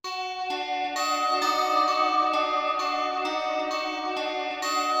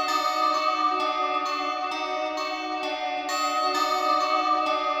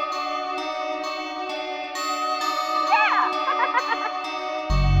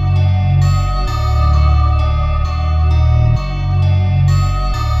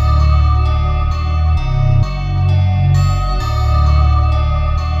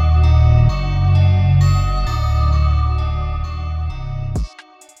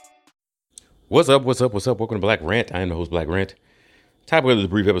What's up? What's up? What's up? Welcome to Black Rant. I am the host, Black Rant. Topic of this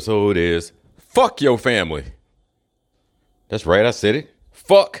brief episode is fuck your family. That's right, I said it.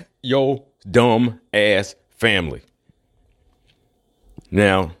 Fuck your dumb ass family.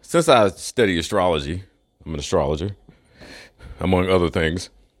 Now, since I study astrology, I'm an astrologer, among other things,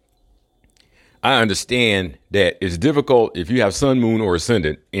 I understand that it's difficult if you have sun, moon, or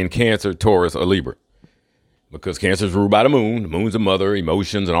ascendant in Cancer, Taurus, or Libra. Because Cancer is ruled by the moon. The moon's the mother,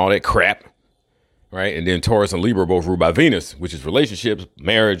 emotions, and all that crap. Right? And then Taurus and Libra are both ruled by Venus, which is relationships,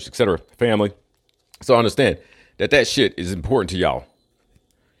 marriage, etc., family. So I understand that shit is important to y'all.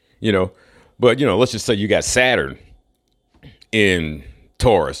 But, let's just say you got Saturn in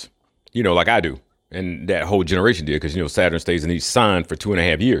Taurus, like I do. And that whole generation did, because, Saturn stays in each sign for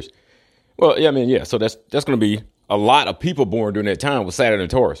 2.5 years. Well, yeah. So that's going to be a lot of people born during that time with Saturn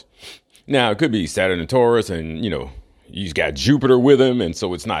and Taurus. Now, it could be Saturn and Taurus and, you got Jupiter with him. And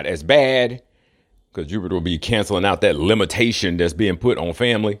so it's not as bad because Jupiter will be canceling out that limitation that's being put on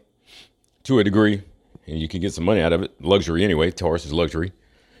family to a degree. And you can get some money out of it. Luxury anyway. Taurus is luxury.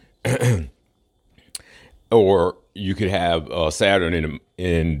 Or you could have Saturn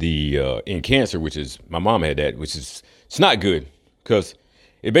in Cancer, which is, my mom had that, which is, it's not good because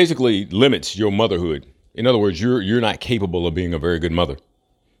it basically limits your motherhood. In other words, you're not capable of being a very good mother,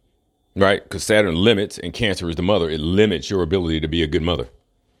 right? Because Saturn limits and Cancer is the mother. It limits your ability to be a good mother.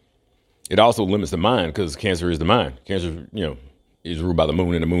 It also limits the mind because Cancer is the mind. Cancer, is ruled by the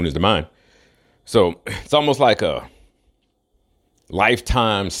moon and the moon is the mind. So it's almost like a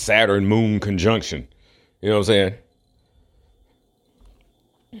lifetime Saturn moon conjunction. You know what I'm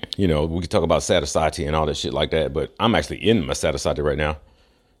saying? We could talk about Sagittarius and all that shit like that, but I'm actually in my Sagittarius right now.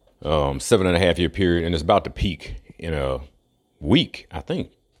 7.5 year period, and it's about to peak in a week, I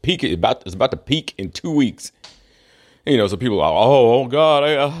think. It's about to peak in 2 weeks. So people are, oh God,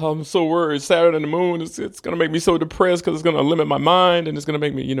 I'm so worried. Saturn and the moon, it's going to make me so depressed because it's going to limit my mind and it's going to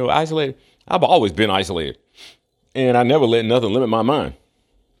make me, isolated. I've always been isolated, and I never let nothing limit my mind.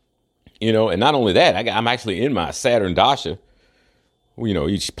 And not only that, I'm actually in my Saturn Dasha.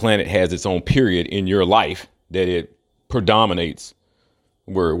 Each planet has its own period in your life that it predominates,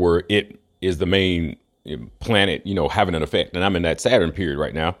 where it is the main planet, having an effect. And I'm in that Saturn period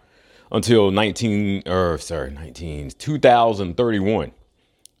right now until 2031.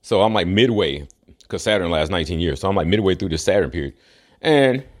 So I'm like midway, because Saturn lasts 19 years. So I'm like midway through the Saturn period.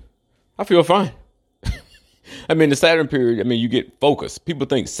 And I feel fine. The Saturn period, you get focused. People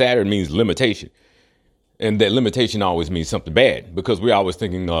think Saturn means limitation. And that limitation always means something bad because we're always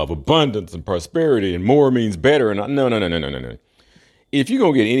thinking of abundance and prosperity and more means better. And no. If you're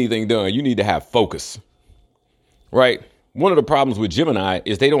going to get anything done, you need to have focus, right? One of the problems with Gemini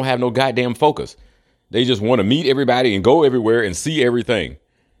is they don't have no goddamn focus. They just want to meet everybody and go everywhere and see everything,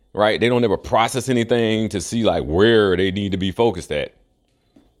 right? They don't ever process anything to see like where they need to be focused at.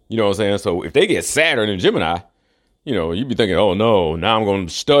 You know what I'm saying? So if they get Saturn in Gemini, you'd be thinking, oh no, now I'm going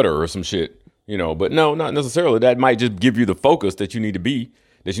to stutter or some shit, but no, not necessarily. That might just give you the focus that you need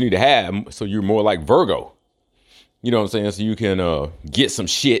to have. So you're more like Virgo. You know what I'm saying? So you can get some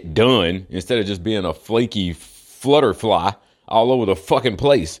shit done instead of just being a flaky flutterfly all over the fucking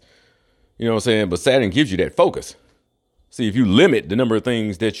place. You know what I'm saying? But Saturn gives you that focus. See, if you limit the number of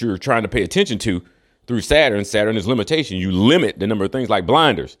things that you're trying to pay attention to through Saturn is limitation. You limit the number of things like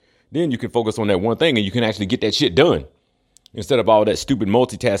blinders. Then you can focus on that one thing and you can actually get that shit done instead of all that stupid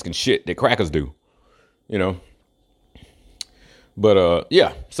multitasking shit that crackers do, But,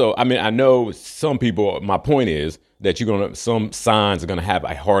 yeah. So, I know some people, my point is that some signs are going to have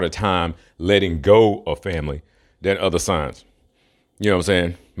a harder time letting go of family than other signs. You know what I'm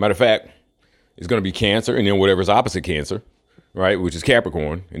saying? Matter of fact, it's going to be Cancer and then whatever's opposite Cancer, right? Which is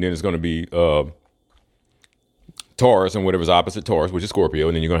Capricorn. And then it's going to be Taurus and whatever's opposite Taurus, which is Scorpio.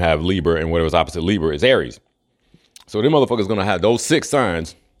 And then you're going to have Libra and whatever's opposite Libra is Aries. So them motherfuckers going to have those 6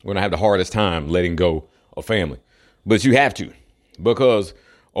 signs. Going to have the hardest time letting go of family. But you have to. Because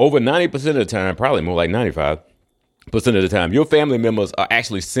over 90% of the time, probably more like 95% of the time, your family members are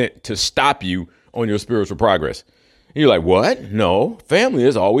actually sent to stop you on your spiritual progress. And you're like, what? No, family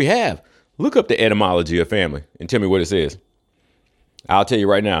is all we have. Look up the etymology of family and tell me what it says. I'll tell you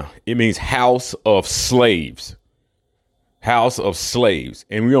right now. It means house of slaves. House of slaves.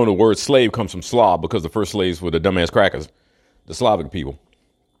 And we know the word slave comes from Slav because the first slaves were the dumbass crackers, the Slavic people.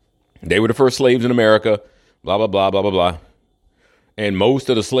 They were the first slaves in America, blah, blah, blah, blah, blah, blah. And most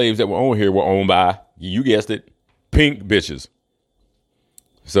of the slaves that were on here were owned by, you guessed it, pink bitches.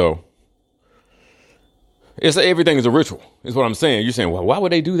 So everything is a ritual, is what I'm saying. You're saying, well, why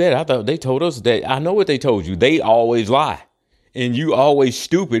would they do that? I thought they told us that. I know what they told you. They always lie. And you always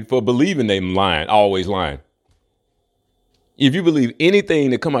stupid for believing they lying, always lying. If you believe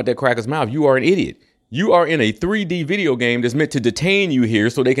anything that come out that cracker's mouth, you are an idiot. You are in a 3D video game that's meant to detain you here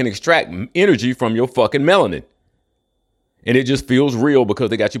so they can extract energy from your fucking melanin. And it just feels real because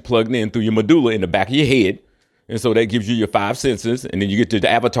they got you plugged in through your medulla in the back of your head. And so that gives you your 5 senses. And then you get to the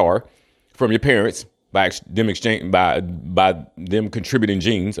avatar from your parents by them contributing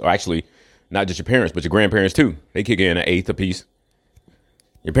genes, or actually not just your parents, but your grandparents too. They kick in an eighth apiece.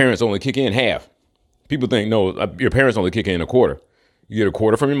 Your parents only kick in half. People think, no, your parents only kick in a quarter. You get a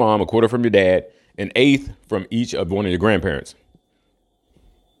quarter from your mom, a quarter from your dad, an eighth from each of one of your grandparents.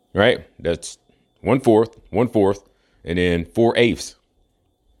 Right? That's 1/4, and then 4/8.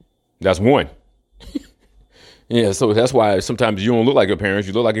 That's one. Yeah, so that's why sometimes you don't look like your parents,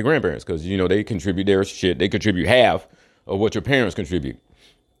 you look like your grandparents, because, you know, they contribute their shit. They contribute half of what your parents contribute.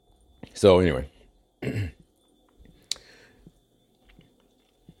 So anyway.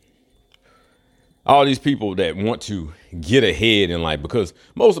 All these people that want to get ahead in life, because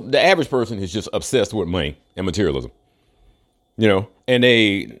the average person is just obsessed with money and materialism, you know, and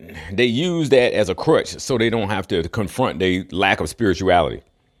they use that as a crutch so they don't have to confront their lack of spirituality.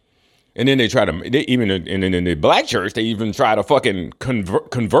 And then even in the black church, they even try to fucking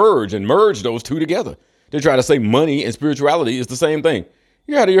converge and merge those two together. They try to say money and spirituality is the same thing.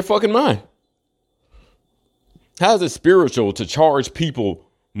 You're out of your fucking mind. How is it spiritual to charge people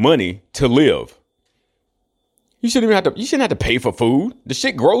money to live? You shouldn't have to pay for food. The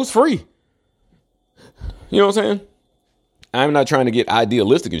shit grows free. You know what I'm saying? I'm not trying to get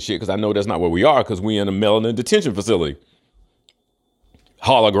idealistic and shit, because I know that's not where we are, because we in a melanin detention facility.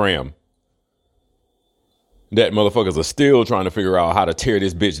 Hologram. That motherfuckers are still trying to figure out how to tear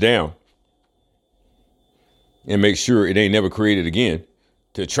this bitch down and make sure it ain't never created again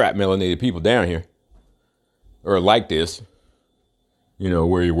to trap melanated people down here, or like this, you know,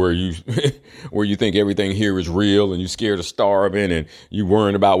 where you where you think everything here is real and you scared of starving and you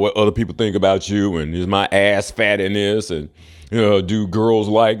worrying about what other people think about you, and is my ass fat in this, and do girls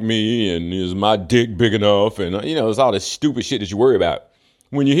like me, and is my dick big enough, and you know, it's all this stupid shit that you worry about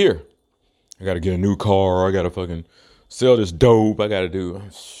when you're here. I got to get a new car. I got to fucking sell this dope. I got to do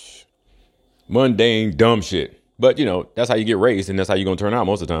mundane, dumb shit. But, you know, that's how you get raised, and that's how you're going to turn out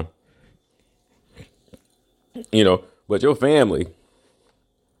most of the time. You know, but your family,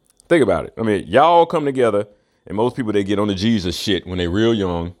 think about it. I mean, y'all come together, and most people, they get on the Jesus shit when they're real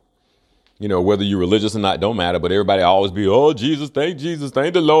young. You know, whether you're religious or not, don't matter. But everybody always be, oh, Jesus, thank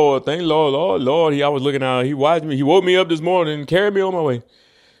the Lord, thank the Lord, Lord. He always looking out. He watched me. He woke me up this morning and carried me on my way.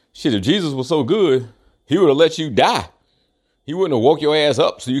 Shit, if Jesus was so good, he would have let you die. He wouldn't have woke your ass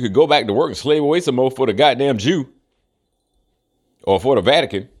up so you could go back to work and slave away some more for the goddamn Jew. Or for the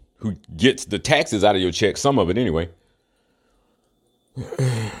Vatican, who gets the taxes out of your check, some of it anyway.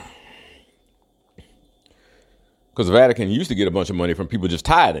 Because the Vatican used to get a bunch of money from people just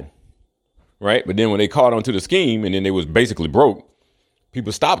tithing, right? But then when they caught onto the scheme and then they was basically broke,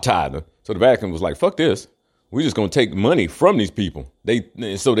 people stopped tithing. So the Vatican was like, fuck this. We're just going to take money from these people.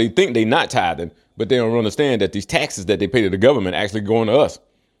 So they think they're not tithing, but they don't understand that these taxes that they pay to the government actually going to us.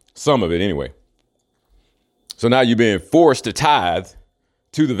 Some of it anyway. So now you're being forced to tithe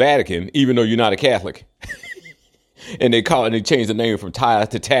to the Vatican, even though you're not a Catholic. And they changed the name from tithe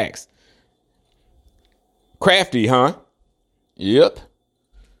to tax. Crafty, huh? Yep.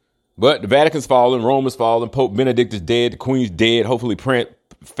 But the Vatican's fallen, Rome is fallen, Pope Benedict is dead, the Queen's dead. Hopefully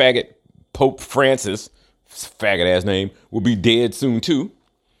faggot Pope Francis, faggot ass name, will be dead soon too.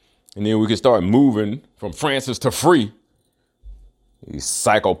 And then we can start moving from Francis to free. These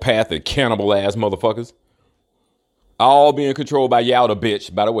psychopathic, cannibal ass motherfuckers. All being controlled by Yalda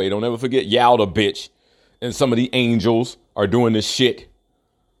bitch. By the way, don't ever forget Yalda bitch. And some of the angels are doing this shit.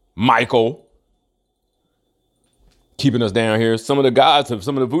 Michael. Keeping us down here. Some of the gods,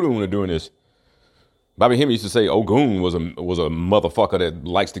 some of the voodoo are doing this. Bobby Hemming used to say Ogun was a motherfucker that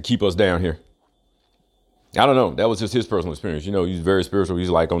likes to keep us down here. I don't know. That was just his personal experience. You know, he's very spiritual. He's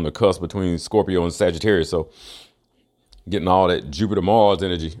like on the cusp between Scorpio and Sagittarius. So getting all that Jupiter Mars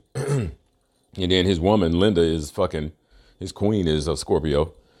energy. And then his woman, Linda, his queen is a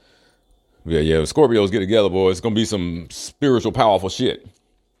Scorpio. Yeah. Scorpios get together, boy. It's going to be some spiritual, powerful shit.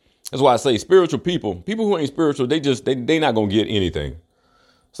 That's why I say spiritual people who ain't spiritual, they not going to get anything.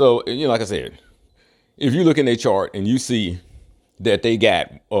 So, you know, like I said, if you look in their chart and you see that they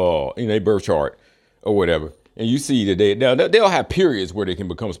got, in their birth chart or whatever, and you see that they'll have periods where they can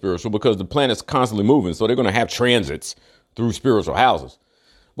become spiritual because the planet's constantly moving. So they're going to have transits through spiritual houses.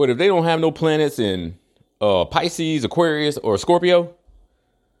 But if they don't have no planets in Pisces, Aquarius, or Scorpio,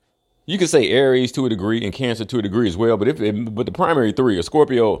 You could say Aries to a degree and Cancer to a degree as well. But but the primary three are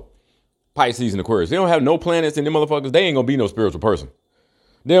Scorpio, Pisces, and Aquarius. They don't have no planets in them motherfuckers. They ain't gonna be no spiritual person.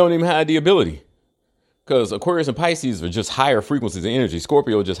 They don't even have the ability. Because Aquarius and Pisces are just higher frequencies of energy.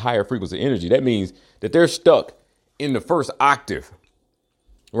 Scorpio just higher frequency of energy. That means that they're stuck in the first octave,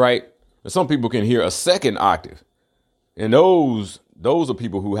 right? And some people can hear a second octave. And those are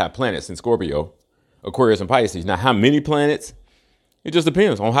people who have planets in Scorpio, Aquarius, and Pisces. Now, how many planets? It just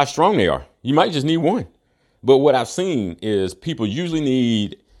depends on how strong they are. You might just need one. But what I've seen is people usually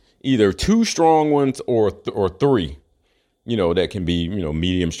need either two strong ones or three, that can be,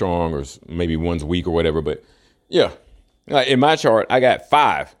 medium strong or maybe one's weak or whatever. But yeah, in my chart, I got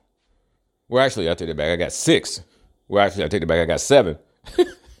 5. Well, actually, I take it back. I got 6. Well, actually, I take it back. I got 7.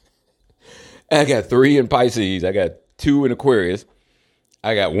 I got 3 in Pisces. I got 2 in Aquarius.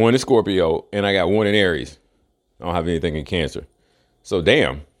 I got 1 in Scorpio, and I got 1 in Aries. I don't have anything in Cancer. So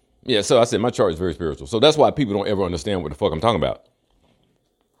damn. Yeah, so I said my chart is very spiritual. So that's why people don't ever understand what the fuck I'm talking about.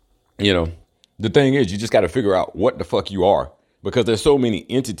 The thing is, you just got to figure out what the fuck you are, because there's so many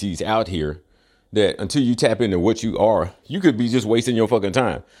entities out here that until you tap into what you are, you could be just wasting your fucking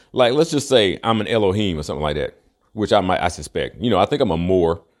time. Like, let's just say I'm an Elohim or something like that, which I suspect. I think I'm a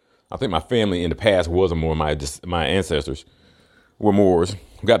Moor. I think my family in the past was a Moor. My ancestors were Moors.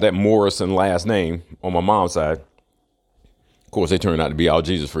 Got that Morrison last name on my mom's side. Of course, they turned out to be all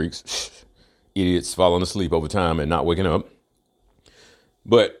Jesus freaks. Idiots falling asleep over time and not waking up.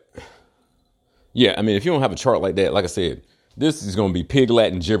 But yeah, I mean, if you don't have a chart like that, like I said, this is going to be pig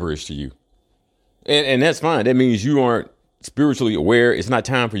Latin gibberish to you. And that's fine. That means you aren't spiritually aware. It's not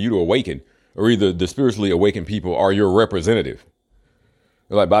time for you to awaken, or either the spiritually awakened people are your representative.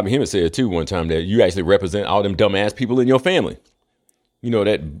 Like Bobby Hemmett said too one time, that you actually represent all them dumbass people in your family.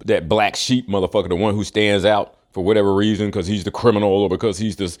 That black sheep motherfucker, the one who stands out for whatever reason, because he's the criminal or because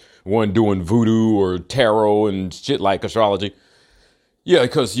he's this one doing voodoo or tarot and shit like astrology. Yeah,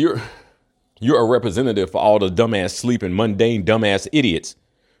 because you're a representative for all the dumbass sleeping, mundane, dumbass idiots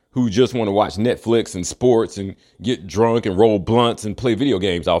who just want to watch Netflix and sports and get drunk and roll blunts and play video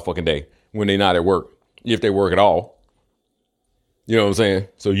games all fucking day when they're not at work, if they work at all. You know what I'm saying?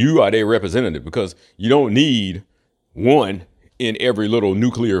 So you are their representative, because you don't need one in every little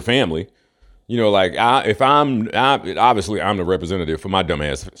nuclear family. Obviously I'm the representative for my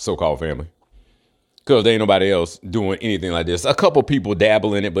dumbass so-called family. Because there ain't nobody else doing anything like this. A couple people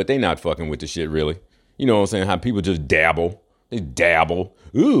dabble in it, but they not fucking with the shit, really. You know what I'm saying? How people just dabble. They dabble.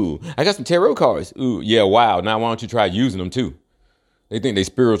 Ooh, I got some tarot cards. Ooh, yeah, wow. Now why don't you try using them, too? They think they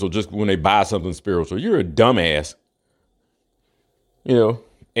spiritual just when they buy something spiritual. You're a dumbass.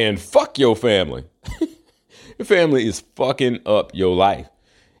 And fuck your family. Your family is fucking up your life.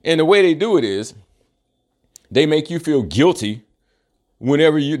 And the way they do it is they make you feel guilty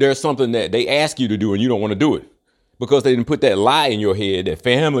whenever there's something that they ask you to do and you don't want to do it, because they didn't put that lie in your head that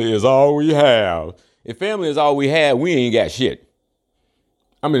family is all we have. If family is all we have, we ain't got shit.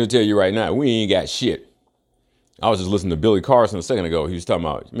 I'm going to tell you right now, we ain't got shit. I was just listening to Billy Carson a second ago. He was talking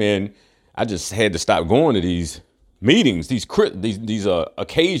about, man, I just had to stop going to these meetings, these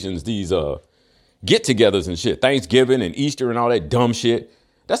occasions, these get-togethers and shit, Thanksgiving and Easter and all that dumb shit.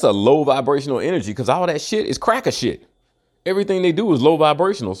 That's a low vibrational energy, because all that shit is cracker shit. Everything they do is low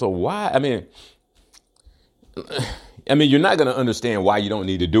vibrational. So why? I mean, you're not going to understand why you don't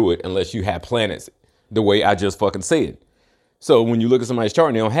need to do it unless you have planets the way I just fucking said. So when you look at somebody's chart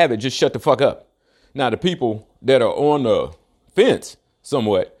and they don't have it, just shut the fuck up. Now, the people that are on the fence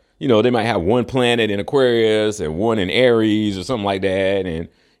somewhat, they might have one planet in Aquarius and one in Aries or something like that. And,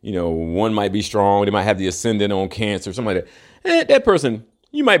 one might be strong. They might have the ascendant on Cancer, something like that. That person,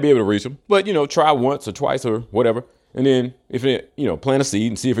 you might be able to reach them, but, try once or twice or whatever. And then if it, plant a seed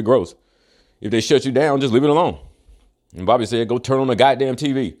and see if it grows. If they shut you down, just leave it alone. And Bobby said, go turn on the goddamn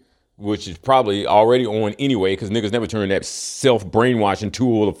TV, which is probably already on anyway, because niggas never turn that self-brainwashing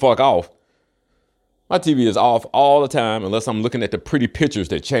tool the fuck off. My TV is off all the time unless I'm looking at the pretty pictures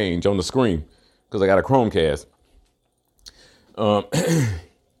that change on the screen, because I got a Chromecast.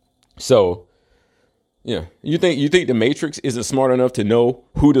 So, yeah, you think the Matrix isn't smart enough to know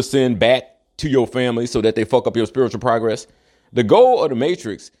who to send back to your family so that they fuck up your spiritual progress? The goal of the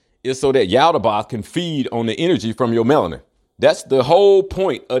Matrix is so that Yaldabaoth can feed on the energy from your melanin. That's the whole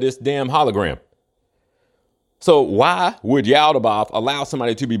point of this damn hologram. So why would Yaldabaoth allow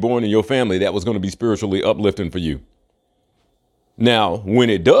somebody to be born in your family that was going to be spiritually uplifting for you? Now,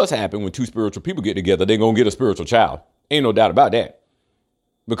 when it does happen, when two spiritual people get together, they're going to get a spiritual child. Ain't no doubt about that.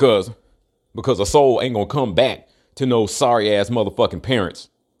 Because a soul ain't going to come back to no sorry ass motherfucking parents.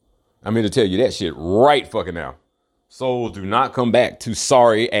 I'm here to tell you that shit right fucking now. Souls do not come back to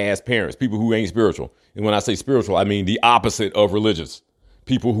sorry ass parents, people who ain't spiritual. And when I say spiritual, I mean the opposite of religious.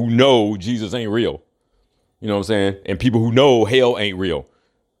 People who know Jesus ain't real. You know what I'm saying? And people who know hell ain't real.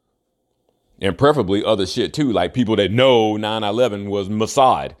 And preferably other shit too, like people that know 9/11 was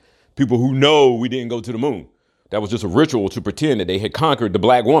Mossad. People who know we didn't go to the moon. That was just a ritual to pretend that they had conquered the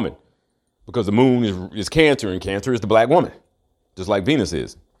black woman. Because the moon is Cancer, and Cancer is the black woman. Just like Venus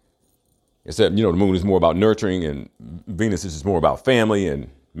is. Except, the moon is more about nurturing, and Venus is just more about family and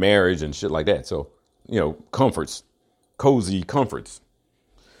marriage and shit like that. So, comforts, cozy comforts.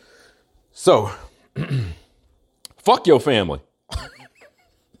 So, fuck your family.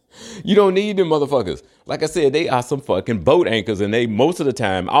 You don't need them motherfuckers. Like I said, they are some fucking boat anchors, and they, most of the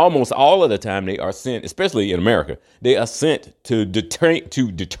time, almost all of the time, they are sent, especially in America, they are sent to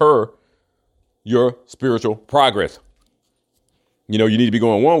deter your spiritual progress. You need to be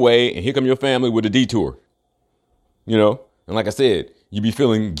going one way, and here come your family with a detour. And like I said, you be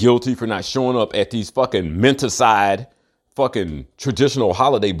feeling guilty for not showing up at these fucking menticide, fucking traditional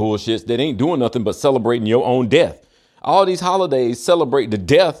holiday bullshits that ain't doing nothing but celebrating your own death. All these holidays celebrate the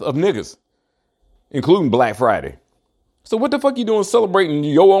death of niggas, including Black Friday. So what the fuck you doing celebrating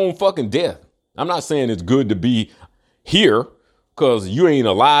your own fucking death? I'm not saying it's good to be here because you ain't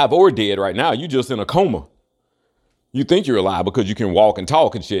alive or dead right now. You just in a coma. You think you're alive because you can walk and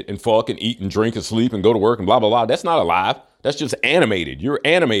talk and shit and fuck and eat and drink and sleep and go to work and blah, blah, blah. That's not alive. That's just animated. You're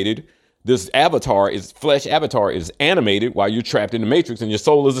animated. This flesh avatar is animated while you're trapped in the matrix and your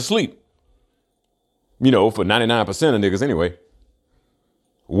soul is asleep. For 99% of niggas anyway.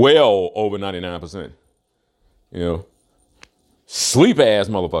 Well over 99%. Sleep ass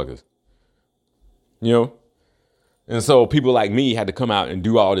motherfuckers. And so people like me had to come out and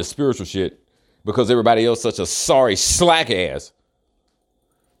do all this spiritual shit because everybody else such a sorry slack ass.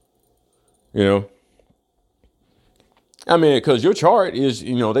 I mean, because your chart is,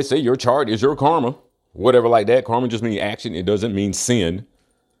 they say your chart is your karma. Whatever like that. Karma just means action. It doesn't mean sin.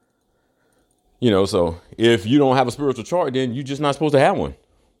 So if you don't have a spiritual chart, then you're just not supposed to have one.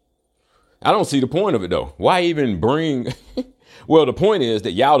 I don't see the point of it, though. Why even bring... Well, the point is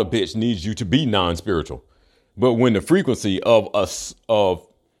that Yalda bitch needs you to be non-spiritual. But when the frequency of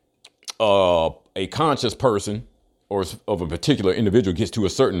a conscious person or of a particular individual gets to a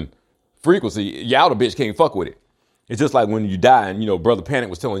certain frequency, Yalda bitch can't fuck with it. It's just like when you die and, Brother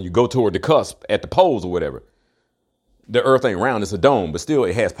Panic was telling you go toward the cusp at the poles or whatever. The earth ain't round, it's a dome, but still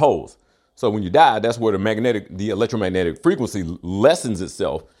it has poles. So when you die, that's where the electromagnetic frequency lessens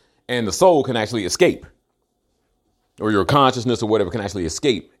itself and the soul can actually escape. Or your consciousness or whatever can actually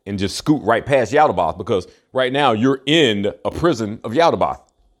escape and just scoot right past Yaldabaoth because right now you're in a prison of Yaldabaoth.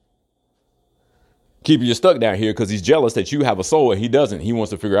 Keeping you stuck down here because he's jealous that you have a soul and he doesn't. He wants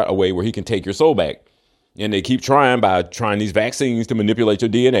to figure out a way where he can take your soul back. And they keep trying these vaccines to manipulate your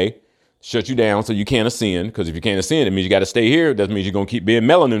DNA, shut you down so you can't ascend. Because if you can't ascend, it means you got to stay here. That means you're going to keep being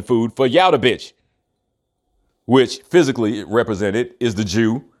melanin food for Yalda bitch, which physically represented is the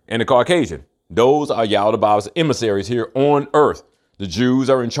Jew and the Caucasian. Those are Yaldabaoth's emissaries here on earth. The Jews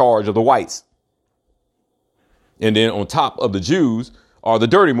are in charge of the whites. And then on top of the Jews are the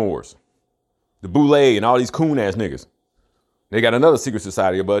dirty Moors, the Boule and all these coon ass niggas. They got another secret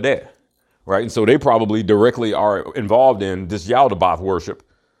society above that. Right. And so they probably directly are involved in this Yaldabaoth worship,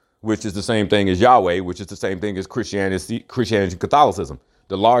 which is the same thing as Yahweh, which is the same thing as Christianity and Catholicism.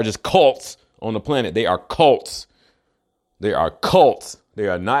 The largest cults on the planet. They are cults. They are cults. They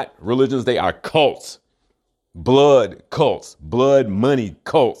are not religions. They are cults. Blood cults. Blood money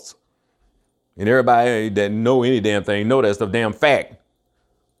cults. And everybody that know any damn thing know that's the damn fact.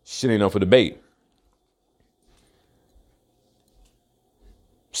 Shit ain't up for debate.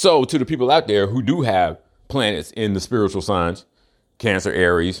 So to the people out there who do have planets in the spiritual signs, Cancer,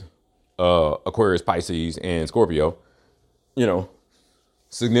 Aries, Aquarius, Pisces, and Scorpio,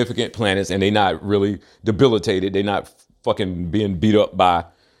 significant planets, and they not really debilitated. They not fucking being beat up by,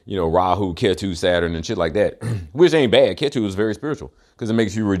 Rahu, Ketu, Saturn, and shit like that, which ain't bad. Ketu is very spiritual because it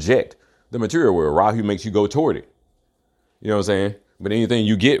makes you reject the material world. Rahu makes you go toward it. You know what I'm saying? But anything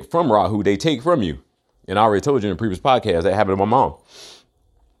you get from Rahu, they take from you. And I already told you in a previous podcast that happened to my mom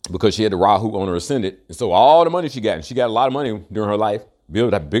because she had the Rahu on her ascendant. And so all the money she got, and she got a lot of money during her life,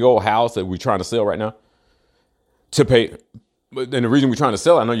 built that big old house that we're trying to sell right now to pay. But then the reason we're trying to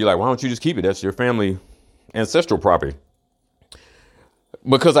sell it, I know you're like, why don't you just keep it? That's your family ancestral property.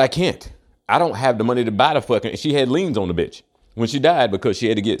 Because I can't. I don't have the money to buy the fucking. She had liens on the bitch when she died because she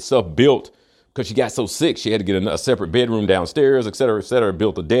had to get stuff built because she got so sick. She had to get a separate bedroom downstairs, et cetera,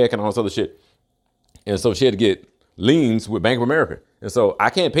 built a deck and all this other shit. And so she had to get liens with Bank of America. And so I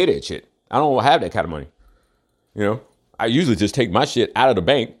can't pay that shit. I don't have that kind of money. You know, I usually just take my shit out of the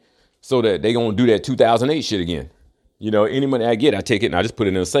bank so that they gonna do that 2008 shit again. You know, any money I get, I take it and I just put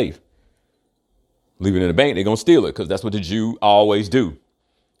it in a safe. Leave it in the bank, they're gonna steal it because that's what the Jew always do.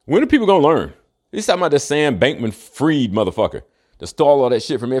 When are people gonna learn? He's talking about the Sam Bankman-Fried motherfucker that stole all that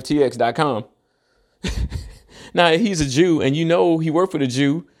shit from FTX.com. Now, he's a Jew, and you know he worked for the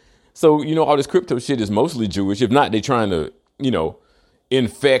Jew. So, you know, all this crypto shit is mostly Jewish. If not, they trying to, you know,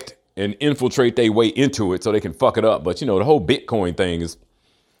 infect and infiltrate their way into it so they can fuck it up. But, you know, the whole Bitcoin thing is,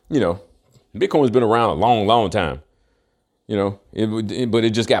 you know, Bitcoin's been around a long, long time. You know, but it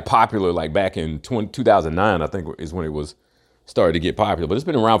just got popular like back in 2009, I think is when it was started to get popular. But it's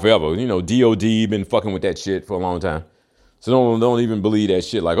been around forever. You know, DOD been fucking with that shit for a long time. So don't even believe that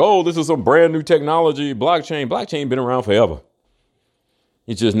shit like, oh, this is some brand new technology, blockchain. Blockchain been around forever.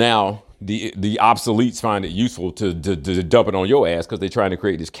 It's just now the obsoletes find it useful to dump it on your ass because they're trying to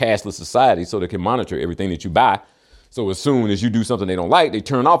create this cashless society so they can monitor everything that you buy. So as soon as you do something they don't like, they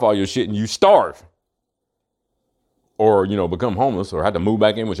turn off all your shit and you starve. Or, you know, become homeless or have to move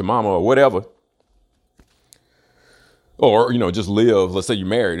back in with your mama or whatever. Or, you know, just live, let's say you're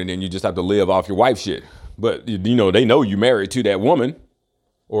married and then you just have to live off your wife's shit. But, you know, they know you married to that woman.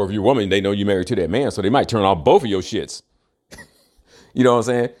 Or if you're a woman, they know you married to that man. So they might turn off both of your shits. You know what I'm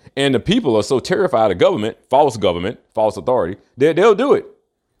saying? And the people are so terrified of government, false authority, they'll do it.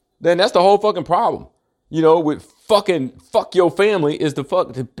 Then that's the whole fucking problem. You know, with fuck your family is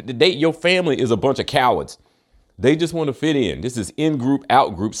the date your family is a bunch of cowards. They just want to fit in. This is in-group,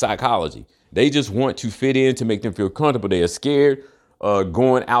 out-group psychology. They just want to fit in to make them feel comfortable. They are scared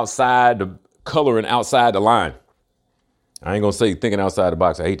going outside, coloring outside the line. I ain't going to say thinking outside the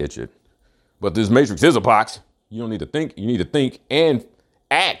box. I hate that shit. But this matrix is a box. You don't need to think. You need to think and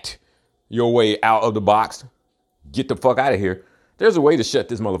act your way out of the box. Get the fuck out of here. There's a way to shut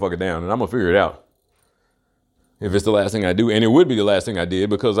this motherfucker down, and I'm going to figure it out. If it's the last thing I do. And it would be the last thing I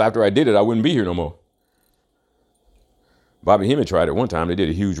did because after I did it, I wouldn't be here no more. Bobby Hemmett tried it one time. They did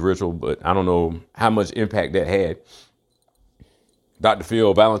a huge ritual, but I don't know how much impact that had. Dr.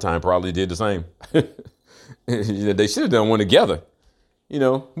 Phil Valentine probably did the same. They should have done one together. You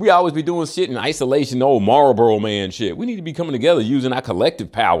know, we always be doing shit in isolation, old Marlboro man shit. We need to be coming together using our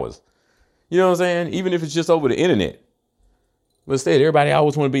collective powers. You know what I'm saying? Even if it's just over the internet. But instead, everybody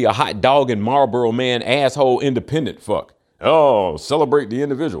always want to be a hot dog and Marlboro man asshole independent fuck. Oh, celebrate the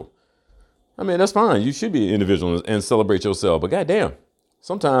individual. I mean, that's fine. You should be an individual and celebrate yourself. But goddamn,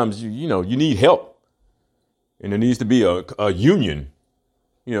 sometimes you need help. And there needs to be a union.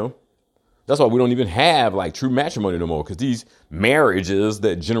 You know, that's why we don't even have like true matrimony no more. Because these marriages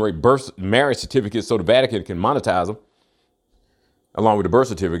that generate marriage certificates so the Vatican can monetize them along with the birth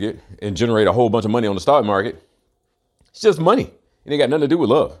certificate and generate a whole bunch of money on the stock market. It's just money. It ain't got nothing to do with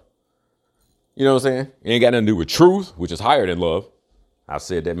love. You know what I'm saying? It ain't got nothing to do with truth, which is higher than love. I've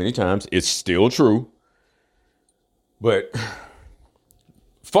said that many times. It's still true. But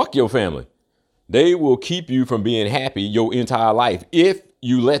fuck your family. They will keep you from being happy your entire life if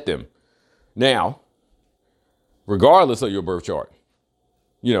you let them. Now, regardless of your birth chart,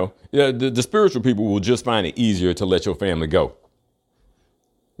 you know, the spiritual people will just find it easier to let your family go.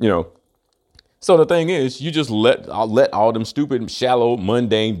 You know, so the thing is, you just let all them stupid, shallow,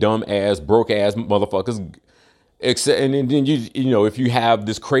 mundane, dumb ass, broke ass motherfuckers. And then you know, if you have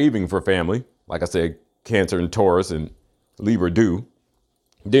this craving for family, like I said, Cancer and Taurus and Libra do,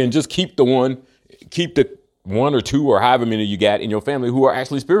 then just keep the one or two or however many you got in your family who are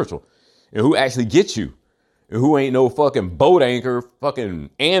actually spiritual and who actually get you and who ain't no fucking boat anchor,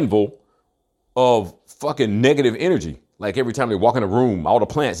 fucking anvil of fucking negative energy. Like every time they walk in a room, all the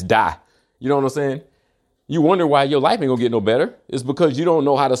plants die. You know what I'm saying? You wonder why your life ain't gonna get no better. It's because you don't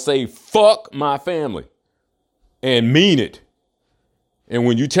know how to say, fuck my family. And mean it. And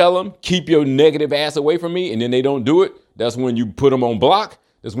when you tell them, keep your negative ass away from me, and then they don't do it, that's when you put them on block.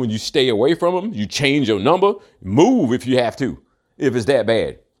 That's when you stay away from them. You change your number. Move if you have to, if it's that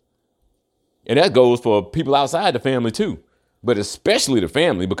bad. And that goes for people outside the family too. But especially the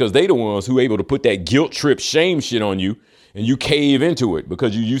family, because they the ones who are able to put that guilt trip shame shit on you, and you cave into it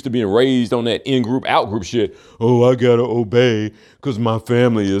because you used to being raised on that in-group, out-group shit. Oh, I gotta obey because my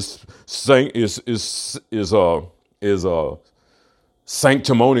family is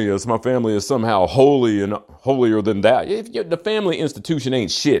sanctimonious. My family is somehow holy and holier than that. The family institution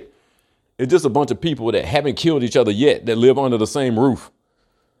ain't shit. It's just a bunch of people that haven't killed each other yet that live under the same roof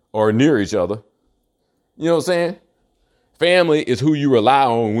or near each other. You know what I'm saying? Family is who you rely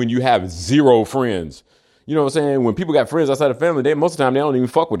on when you have zero friends. You know what I'm saying? When people got friends outside of family, most of the time they don't even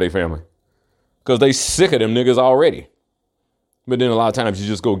fuck with their family because they sick of them niggas already. But then a lot of times you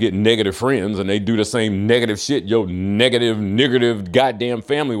just go get negative friends and they do the same negative shit your negative goddamn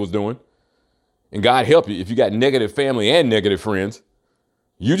family was doing. And God help you, if you got negative family and negative friends,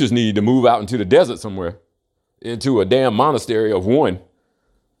 you just need to move out into the desert somewhere, into a damn monastery of one.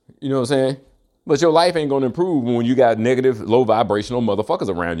 You know what I'm saying? But your life ain't going to improve when you got negative, low vibrational motherfuckers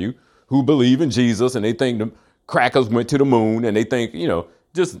around you who believe in Jesus and they think the crackers went to the moon and they think,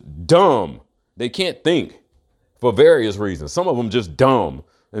 just dumb. They can't think for various reasons. Some of them just dumb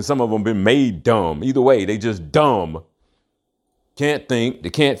and some of them been made dumb. Either way, they just dumb. Can't think. They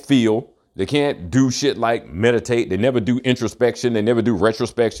can't feel. They can't do shit like meditate. They never do introspection. They never do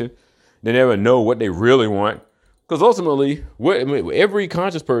retrospection. They never know what they really want. Because ultimately, every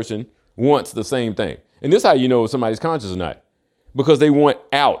conscious person wants the same thing. And this is how you know if somebody's conscious or not. Because they want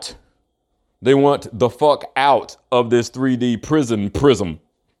out. They want the fuck out of this 3D prism.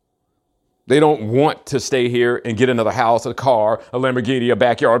 They don't want to stay here and get another house, a car, a Lamborghini, a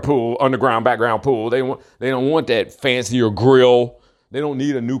backyard pool, underground background pool. They don't want that fancier grill. They don't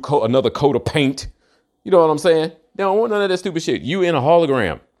need another coat of paint. You know what I'm saying? They don't want none of that stupid shit. You in a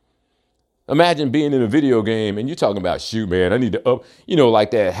hologram. Imagine being in a video game and you're talking about, shoot, man, I need to up,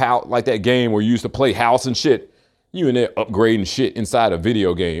 like that game where you used to play house and shit. You in there upgrading shit inside a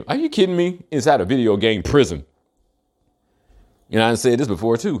video game. Are you kidding me? Inside a video game prison. I said this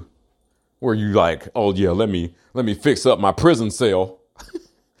before too, where you like, oh yeah, let me fix up my prison cell.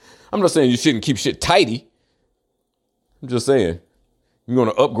 I'm not saying you shouldn't keep shit tidy. I'm just saying you're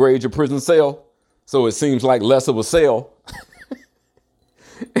going to upgrade your prison cell so it seems like less of a cell.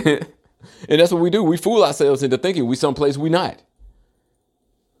 And that's what we do. We fool ourselves into thinking we someplace we not.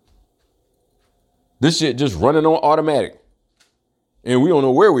 This shit just running on automatic. And we don't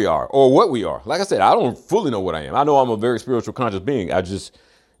know where we are or what we are. Like I said, I don't fully know what I am. I know I'm a very spiritual conscious being. I just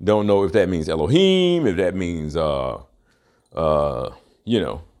don't know if that means Elohim, if that means, one of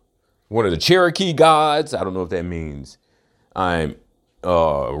the Cherokee gods. I don't know if that means I'm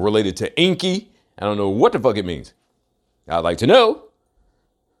related to Enki. I don't know what the fuck it means. I'd like to know.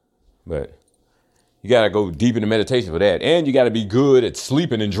 But you got to go deep into meditation for that. And you got to be good at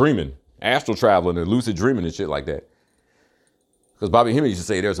sleeping and dreaming, astral traveling and lucid dreaming and shit like that. Because Bobby Hemmings used to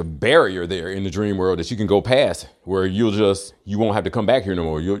say there's a barrier there in the dream world that you can go past where you won't have to come back here no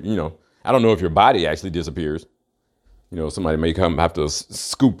more. I don't know if your body actually disappears. Somebody may have to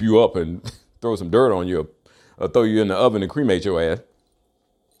scoop you up and throw some dirt on you or throw you in the oven and cremate your ass.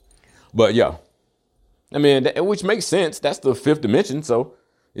 But yeah, I mean, which makes sense. That's the fifth dimension. So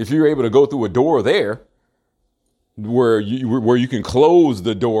if you're able to go through a door there where you can close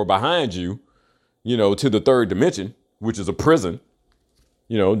the door behind you, to the third dimension, which is a prison,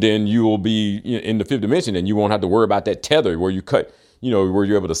 then you will be in the fifth dimension and you won't have to worry about that tether where you cut, where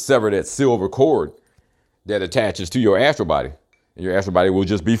you're able to sever that silver cord that attaches to your astral body. And your astral body will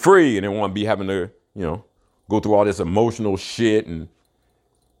just be free and it won't be having to, go through all this emotional shit and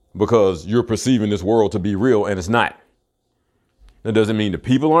because you're perceiving this world to be real and it's not. That doesn't mean the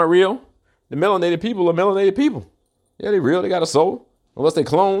people aren't real. The melanated people are melanated people. Yeah, they real. They got a soul. Unless they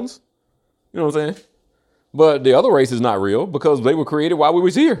clones. You know what I'm saying? But the other race is not real because they were created while we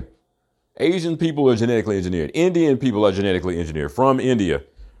was here. Asian people are genetically engineered. Indian people are genetically engineered from India.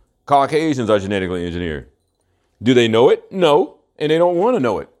 Caucasians are genetically engineered. Do they know it? No. And they don't want to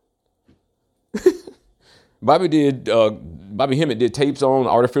know it. Bobby Hemmett did tapes on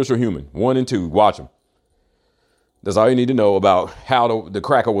Artificial Human 1 and 2. Watch them. That's all you need to know about how the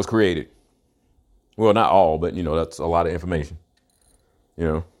cracker was created. Well, not all, but, that's a lot of information,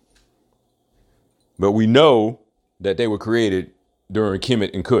 But we know that they were created during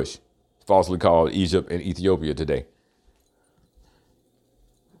Kemet and Kush, falsely called Egypt and Ethiopia today.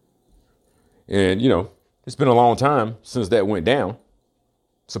 And, it's been a long time since that went down,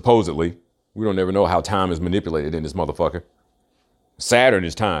 supposedly. We don't ever know how time is manipulated in this motherfucker. Saturn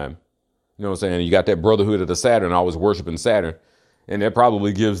is time. You know what I'm saying? You got that brotherhood of the Saturn always worshiping Saturn. And that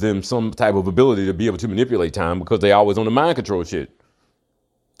probably gives them some type of ability to be able to manipulate time because they always on the mind control shit.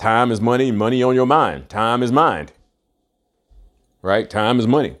 Time is money, money on your mind. Time is mind. Right? Time is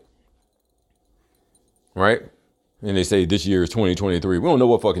money. Right? And they say this year is 2023. We don't know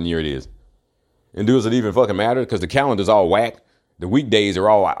what fucking year it is. And does it even fucking matter? Because the calendar's all whack. The weekdays are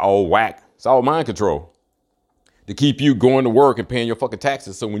all whack. It's all mind control. To keep you going to work and paying your fucking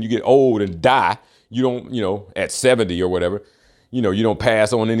taxes. So when you get old and die, you don't, at 70 or whatever, you don't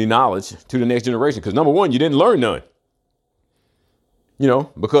pass on any knowledge to the next generation. Because number one, you didn't learn none.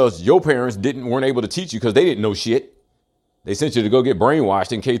 Because your parents weren't able to teach you because they didn't know shit. They sent you to go get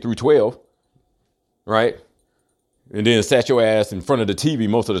brainwashed in K through 12. Right? And then sat your ass in front of the TV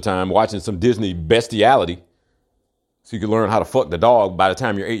most of the time watching some Disney bestiality. So you can learn how to fuck the dog by the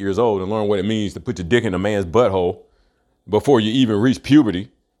time you're 8 years old and learn what it means to put your dick in a man's butthole before you even reach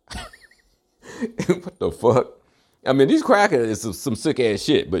puberty. What the fuck? I mean, these crackers is some sick ass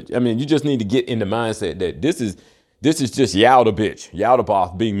shit, but I mean, you just need to get in the mindset that this is just Yalda bitch,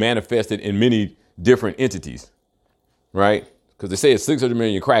 Yaldabaoth being manifested in many different entities, right? Because they say it's 600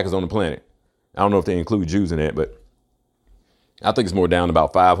 million crackers on the planet. I don't know if they include Jews in that, but I think it's more down to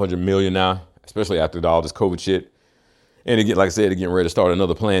about 500 million now, especially after all this COVID shit. And again, like I said, they're getting ready to start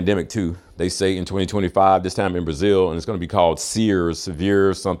another pandemic too. They say in 2025, this time in Brazil, and it's going to be called SEER,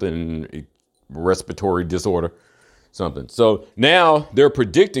 severe something, respiratory disorder, something. So now they're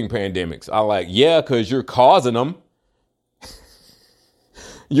predicting pandemics. I like, yeah, because you're causing them.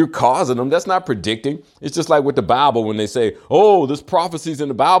 You're causing them. That's not predicting. It's just like with the Bible when they say, oh, this prophecies in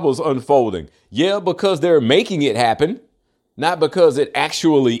the Bible is unfolding. Yeah, because they're making it happen, not because it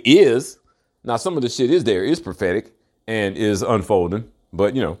actually is. Now, some of the shit is prophetic and is unfolding,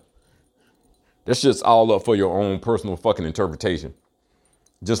 but you know, that's just all up for your own personal fucking interpretation.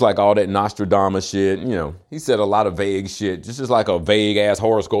 Just like all that Nostradamus shit, you know, he said a lot of vague shit, just like a vague ass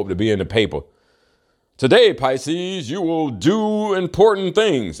horoscope to be in the paper. Today, Pisces, you will do important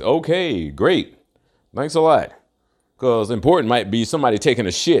things. Okay, great. Thanks a lot. Because important might be somebody taking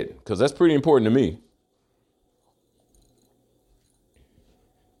a shit, because that's pretty important to me.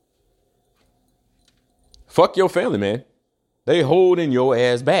 Fuck your family, man. They holding your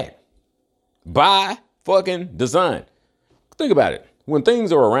ass back. By fucking design. Think about it. When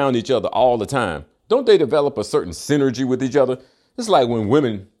things are around each other all the time, don't they develop a certain synergy with each other? It's like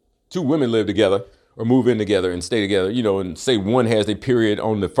when two women live together or move in together and stay together, you know, and say one has their period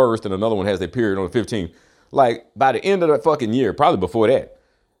on the 1st and another one has their period on the 15th. Like by the end of that fucking year, probably before that,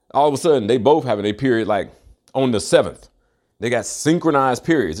 all of a sudden they both having a period like on the 7th. They got synchronized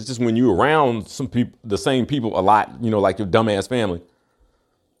periods. It's just when you're around some people, the same people a lot, you know, like your dumbass family,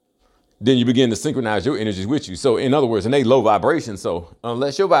 then you begin to synchronize your energies with you. So in other words, and they low vibration. So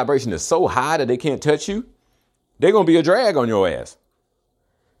unless your vibration is so high that they can't touch you, they're going to be a drag on your ass.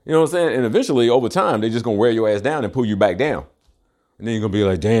 You know what I'm saying? And eventually over time, they're just going to wear your ass down and pull you back down. And then you're going to be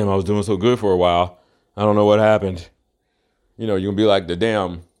like, damn, I was doing so good for a while. I don't know what happened. You know, you're going to be like the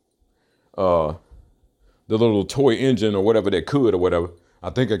damn, the little toy engine or whatever that could or whatever. I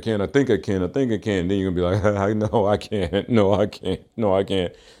think I can. Then you're going to be like, no, I can't. No, I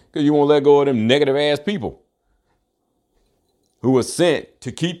can't. Because you won't let go of them negative ass people who are sent to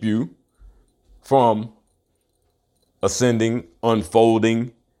keep you from ascending,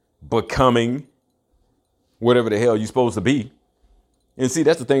 unfolding, becoming whatever the hell you're supposed to be. And see,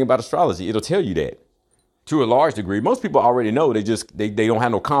 that's the thing about astrology. It'll tell you that to a large degree. Most people already know. They don't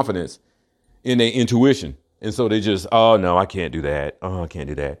have no confidence in their intuition. And so they just, oh, no, I can't do that. Oh, I can't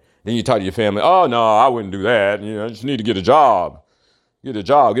do that. Then you talk to your family. Oh, no, I wouldn't do that. You know, I just need to get a job. Get a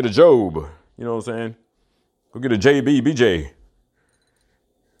job, get a job. You know what I'm saying? Go get a JBBJ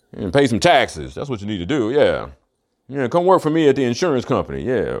and pay some taxes. That's what you need to do. Yeah. Yeah. Come work for me at the insurance company.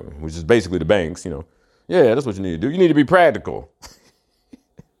 Yeah. Which is basically the banks, you know. Yeah. That's what you need to do. You need to be practical.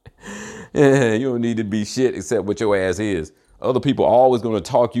 Yeah. You don't need to be shit except what your ass is. Other people are always going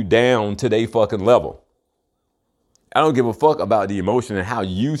to talk you down to their fucking level. I don't give a fuck about the emotion and how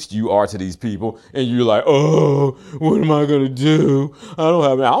used you are to these people. And you're like, oh, what am I going to do? I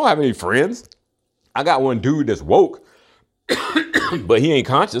don't have any friends. I got one dude that's woke, but he ain't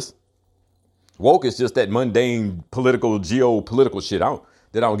conscious. Woke is just that mundane geopolitical shit. I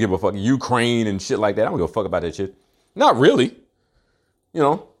don't give a fuck. Ukraine and shit like that. I don't give a fuck about that shit. Not really. You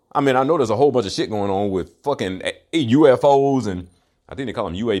know, I mean, I know there's a whole bunch of shit going on with fucking UFOs and I think they call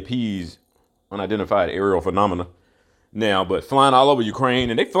them UAPs, unidentified aerial phenomena. Now, but flying all over Ukraine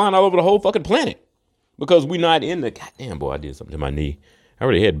and they flying all over the whole fucking planet because we not in the goddamn boy. I did something to my knee. I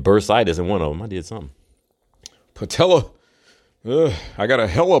already had bursitis in one of them. I did something. Patella. I got a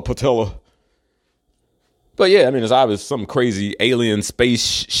hella patella. But yeah, I mean, it's obvious some crazy alien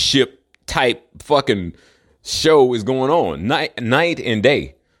spaceship type fucking show is going on night and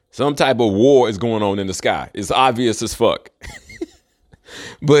day. Some type of war is going on in the sky. It's obvious as fuck.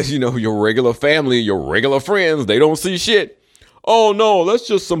 But, you know, your regular family, your regular friends, they don't see shit. Oh, no, that's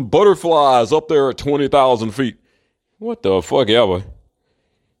just some butterflies up there at 20,000 feet. What the fuck ever.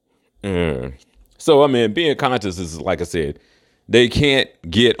 So, I mean, being conscious is, like I said, they can't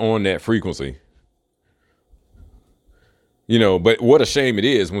get on that frequency. You know, but what a shame it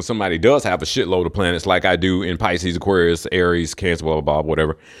is when somebody does have a shitload of planets like I do in Pisces, Aquarius, Aries, Cancer, blah, blah, blah,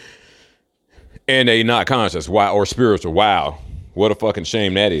 whatever. And they not conscious, wow, or spiritual. Wow. What a fucking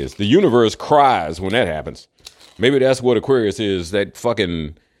shame that is. The universe cries when that happens. Maybe that's what Aquarius is, that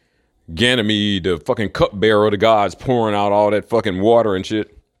fucking Ganymede, the fucking cupbearer of the gods, pouring out all that fucking water and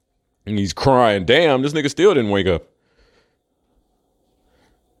shit. And he's crying, damn, this nigga still didn't wake up.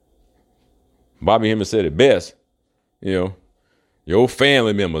 Bobby Hemmings said it best. You know, your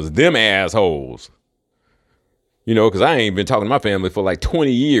family members, them assholes. You know, because I ain't been talking to my family for like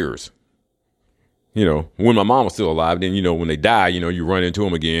 20 years. You know, when my mom was still alive, then, you know, when they die, you know, you run into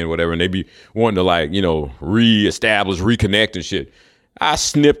them again, whatever, and they be wanting to, like, you know, reestablish, reconnect and shit. I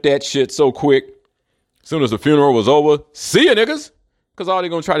snipped that shit so quick. As soon as the funeral was over, see ya, niggas. Because all they're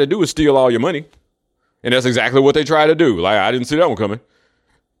going to try to do is steal all your money. And that's exactly what they try to do. Like, I didn't see that one coming.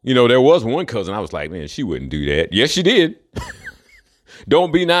 You know, there was one cousin, I was like, man, she wouldn't do that. Yes, she did.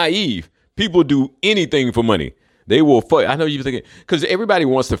 Don't be naive. People do anything for money. They will fuck. I know you're thinking, because everybody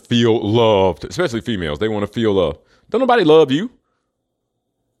wants to feel loved, especially females. They want to feel loved. Don't nobody love you.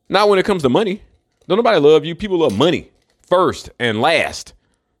 Not when it comes to money. Don't nobody love you. People love money first and last.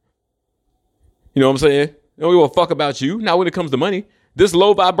 You know what I'm saying? They don't give a fuck about you. Not when it comes to money. This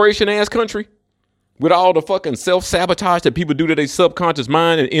low vibration ass country with all the fucking self-sabotage that people do to their subconscious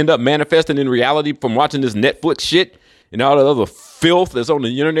mind and end up manifesting in reality from watching this Netflix shit and all that other filth that's on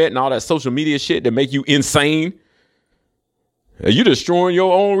the internet and all that social media shit that make you insane. You're destroying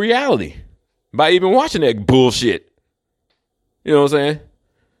your own reality by even watching that bullshit. You know what I'm saying?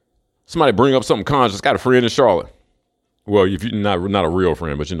 Somebody bring up something conscious. Got a friend in Charlotte. Well, if you're not a real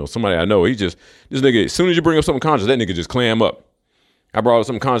friend, but you know, somebody I know, this nigga, as soon as you bring up something conscious, that nigga just clam up. I brought up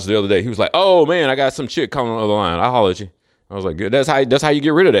something conscious the other day. He was like, oh man, I got some chick calling on the other line. I'll holler at you. I was like, good. That's how you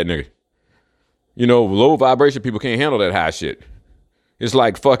get rid of that nigga. You know, low vibration people can't handle that high shit. It's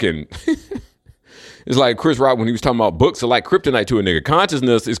like fucking... It's like Chris Rock when he was talking about books are like kryptonite to a nigga.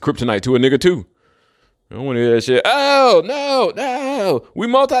 Consciousness is kryptonite to a nigga too. I don't want to hear that shit. Oh, no. We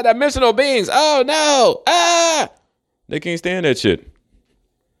multidimensional beings. Oh, no. Ah. They can't stand that shit.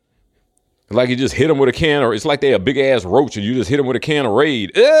 It's like you just hit them with a can, or it's like they a big ass roach and you just hit them with a can of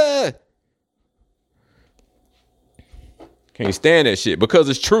Raid. Ah. Can't stand that shit because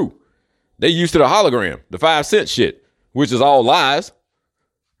it's true. They used to the hologram, the 5 cent shit, which is all lies.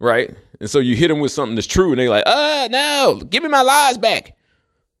 Right? And so you hit them with something that's true and they like, no, give me my lies back.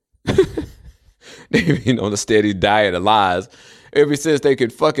 They've been on a steady diet of lies ever since they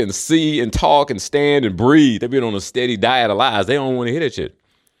could fucking see and talk and stand and breathe. They've been on a steady diet of lies. They don't want to hear that shit.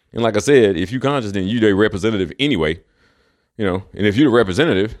 And like I said, if you conscious, then you the representative anyway. You know, and if you're the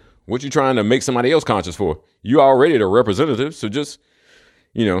representative, what you trying to make somebody else conscious for? You already the representative. So just,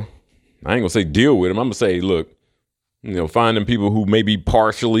 you know, I ain't gonna say deal with them. I'm gonna say, look, you know, finding people who may be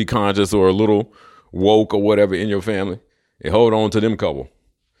partially conscious or a little woke or whatever in your family and hold on to them couple.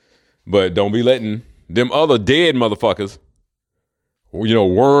 But don't be letting them other dead motherfuckers, you know,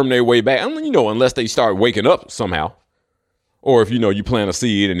 worm their way back. I mean, you know, unless they start waking up somehow. Or if, you know, you plant a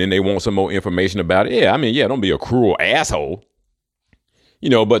seed and then they want some more information about it. Yeah, I mean, yeah, don't be a cruel asshole. You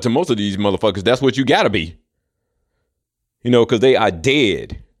know, but to most of these motherfuckers, that's what you gotta be. You know, because they are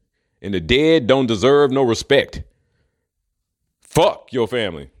dead. And the dead don't deserve no respect. Fuck your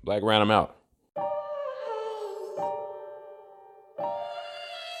family. Black Random out.